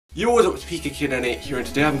Yo, what's up, it's Pikakid98 here, and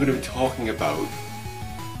today I'm going to be talking about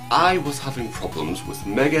I was having problems with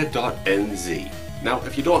Mega.nz. Now,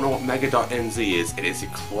 if you don't know what Mega.nz is, it is a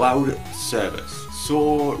cloud service.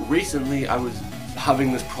 So recently I was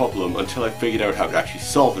having this problem until I figured out how to actually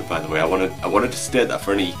solve it, by the way. I wanted to state that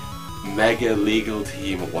for any Mega legal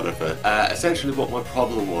team or whatever. Essentially what my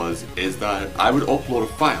problem was is that I would upload a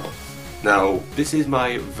file. Now, this is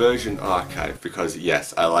my version archive because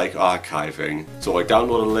yes, I like archiving. So I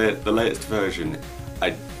downloaded the latest version,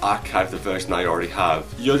 I archived the version I already have.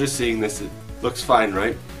 You're just seeing this, it looks fine,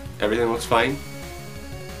 right? Everything looks fine?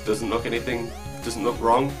 Doesn't look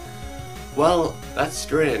wrong? Well, that's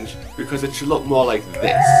strange because it should look more like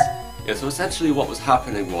this. Yeah, so essentially what was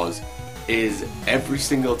happening is every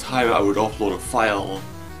single time I would upload a file,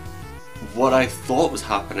 what I thought was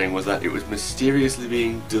happening was that it was mysteriously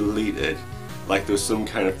being deleted, like there was some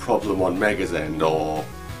kind of problem on Mega's end, or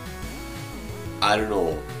I don't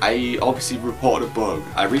know. I obviously reported a bug.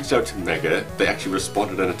 I reached out to Mega, they actually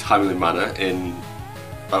responded in a timely manner in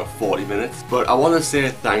about 40 minutes, but I want to say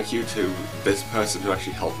thank you to this person who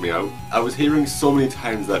actually helped me out. I was hearing so many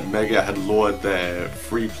times that Mega had lowered their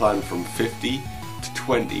free plan from 50 to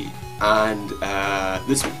 20, and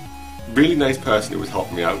this really nice person who was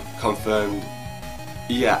helping me out confirmed,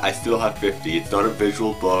 yeah, I still have 50. It's not a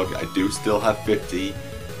visual bug, I do still have 50.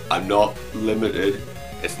 I'm not limited,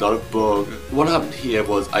 it's not a bug. What happened here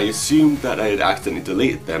was I assumed that I had accidentally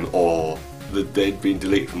deleted them or that they'd been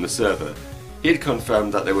deleted from the server. He had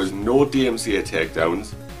confirmed that there was no DMCA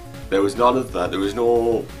takedowns, there was none of that, there was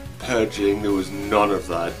no purging, there was none of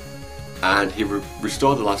that, and he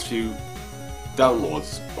restored the last few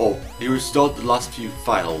downloads. Oh, he restored the last few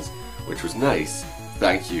files, which was nice,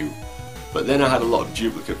 thank you. But then I had a lot of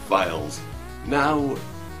duplicate files. Now,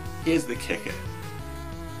 here's the kicker.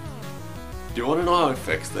 Do you want to know how I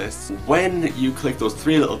fixed this? When you click those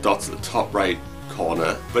three little dots at the top right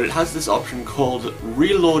corner, but it has this option called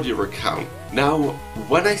reload your account. Now,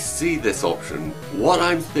 when I see this option, what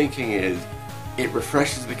I'm thinking is, it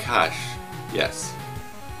refreshes the cache, yes,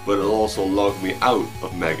 but it'll also log me out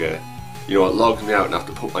of Mega. You know, it logs me out and I have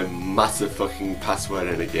to put my massive fucking password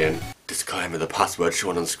in again. Disclaimer, the password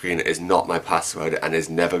shown on screen is not my password and has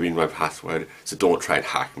never been my password, so don't try and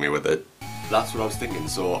hack me with it. That's what I was thinking,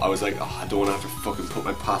 so I was like, oh, I don't want to have to fucking put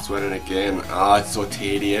my password in again, it's so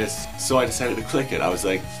tedious. So I decided to click it. I was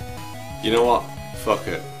like, you know what, fuck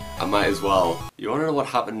it, I might as well. You want to know what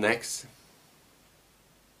happened next?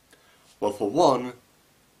 Well, for one,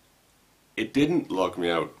 it didn't log me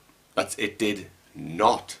out. It did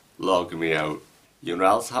not log me out. You know what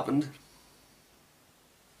else happened?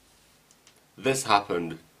 This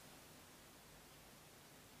happened.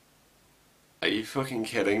 Are you fucking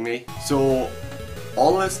kidding me? So,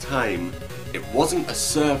 all this time, it wasn't a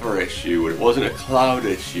server issue, it wasn't a cloud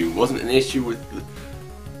issue, it wasn't an issue with the...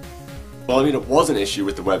 Well, I mean, it was an issue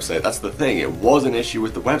with the website, that's the thing, it was an issue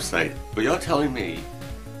with the website. But you're telling me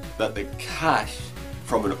that the cache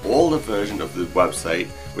from an older version of the website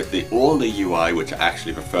with the older UI, which I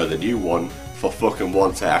actually prefer the new one, for fucking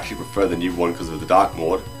once I actually prefer the new one because of the dark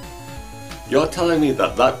mode. You're telling me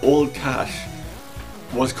that that old cache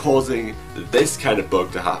was causing this kind of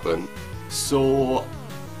bug to happen, so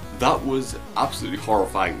that was absolutely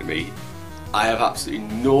horrifying to me. I have absolutely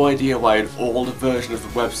no idea why an older version of the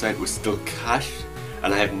website was still cached,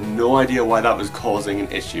 and I have no idea why that was causing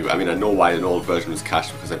an issue. I mean, I know why an old version was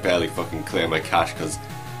cached because I barely fucking clear my cache because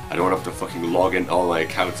I don't have to fucking log into all my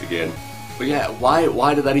accounts again. But yeah,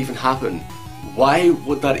 why did that even happen? Why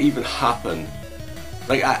would that even happen?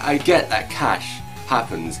 Like, I get that cache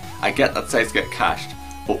happens, I get that sites get cached,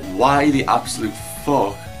 but why the absolute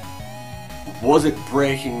fuck was it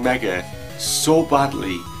breaking Mega so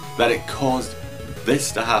badly that it caused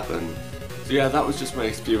this to happen? So yeah, that was just my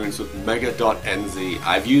experience with Mega.nz.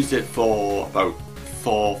 I've used it for about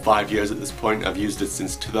 4 or 5 years at this point. I've used it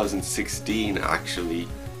since 2016 actually.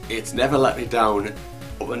 It's never let me down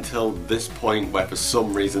up until this point where for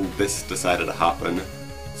some reason this decided to happen.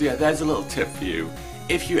 So yeah, there's a little tip for you.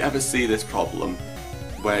 If you ever see this problem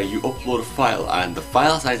where you upload a file and the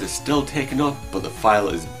file size is still taken up but the file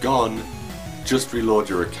is gone, just reload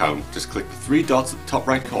your account. Just click the three dots at the top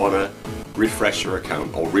right corner, refresh your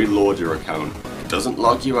account or reload your account. It doesn't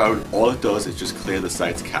log you out, all it does is just clear the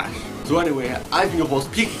site's cache. So anyway, I've been your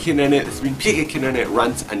host Pikakid98, this has been Pikakid98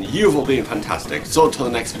 Rants, and you've all been fantastic. So until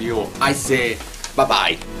the next video, I say bye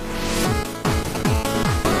bye.